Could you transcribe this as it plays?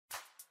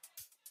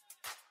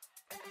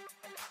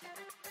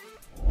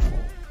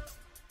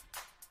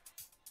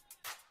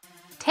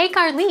Take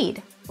our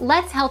lead.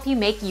 Let's help you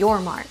make your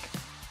mark.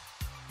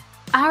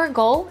 Our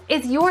goal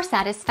is your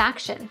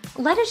satisfaction.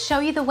 Let us show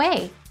you the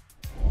way.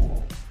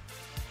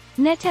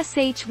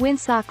 netsh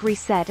Winsock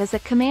Reset is a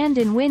command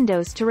in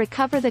Windows to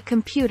recover the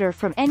computer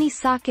from any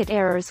socket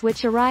errors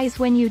which arise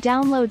when you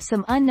download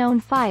some unknown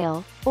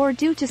file, or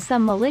due to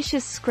some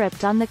malicious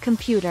script on the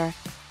computer.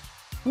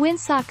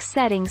 Winsock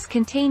settings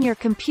contain your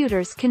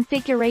computer's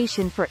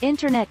configuration for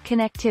Internet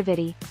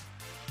connectivity.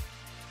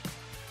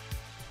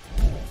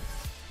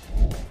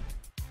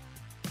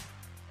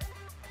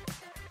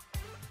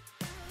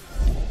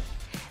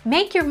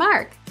 Make your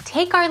mark.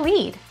 Take our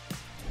lead.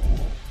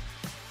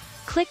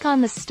 Click on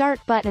the Start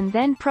button,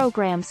 then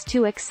Programs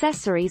to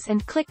Accessories,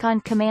 and click on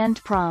Command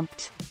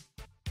Prompt.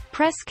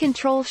 Press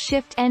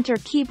Ctrl-Shift-Enter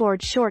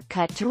keyboard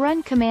shortcut to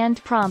run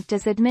Command Prompt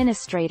as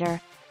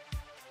administrator.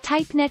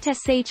 Type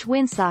netsh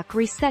Winsock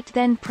Reset,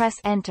 then press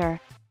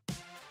Enter.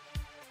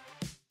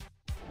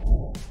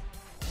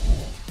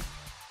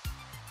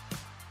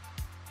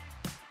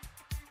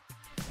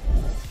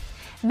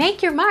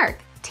 Make your mark.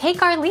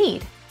 Take our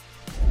lead.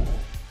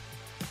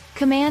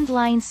 Command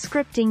Line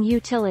Scripting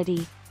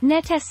Utility.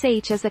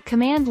 netsh is a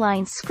command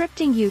line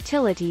scripting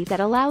utility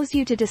that allows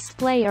you to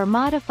display or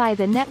modify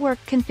the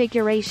network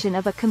configuration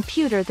of a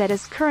computer that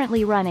is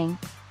currently running.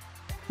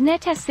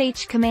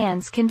 netsh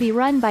commands can be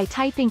run by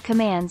typing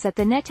commands at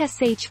the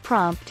netsh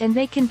prompt, and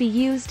they can be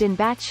used in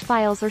batch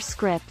files or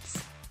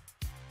scripts.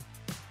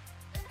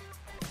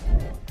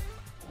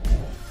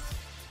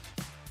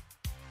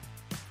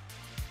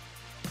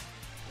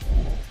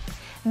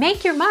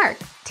 Make your mark.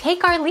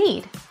 Take our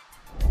lead.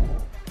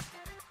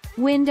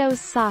 Windows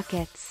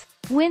sockets.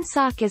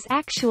 Winsock is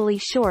actually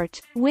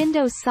short,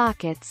 Windows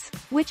sockets,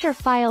 which are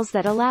files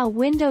that allow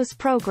Windows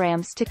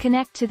programs to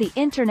connect to the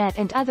Internet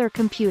and other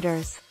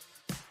computers.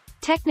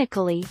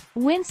 Technically,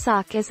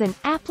 Winsock is an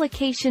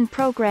Application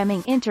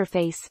Programming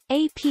Interface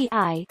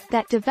 (API)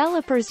 that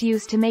developers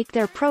use to make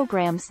their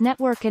programs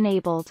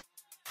network-enabled.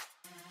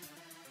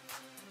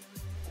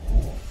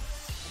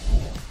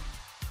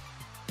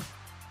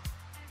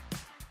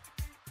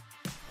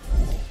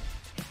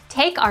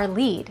 Take our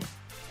lead.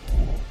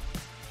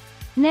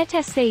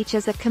 netsh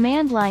is a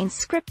command line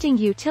scripting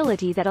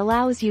utility that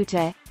allows you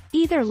to,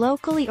 either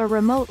locally or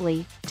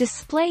remotely,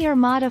 display or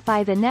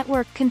modify the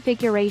network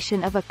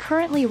configuration of a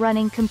currently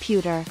running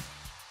computer.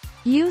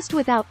 Used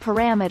without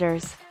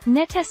parameters,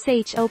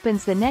 netsh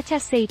opens the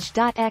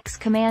netsh.x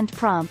command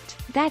prompt,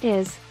 that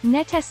is,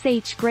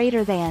 netsh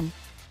greater than.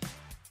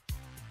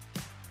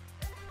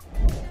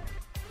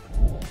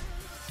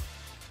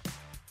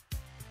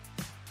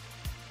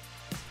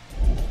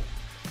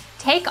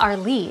 Take our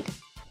lead.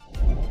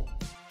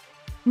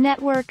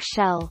 Network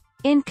shell.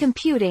 In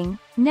computing,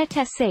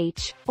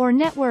 netsh, or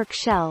network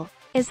shell,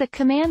 is a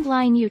command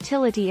line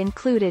utility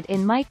included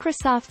in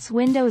Microsoft's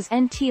Windows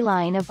NT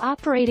line of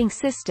operating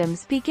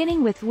systems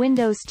beginning with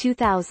Windows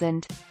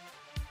 2000.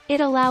 It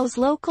allows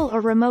local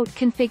or remote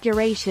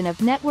configuration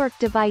of network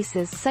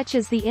devices such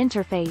as the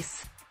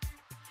interface.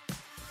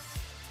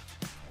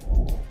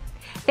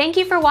 Thank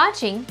you for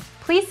watching.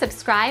 Please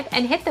subscribe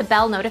and hit the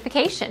bell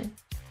notification.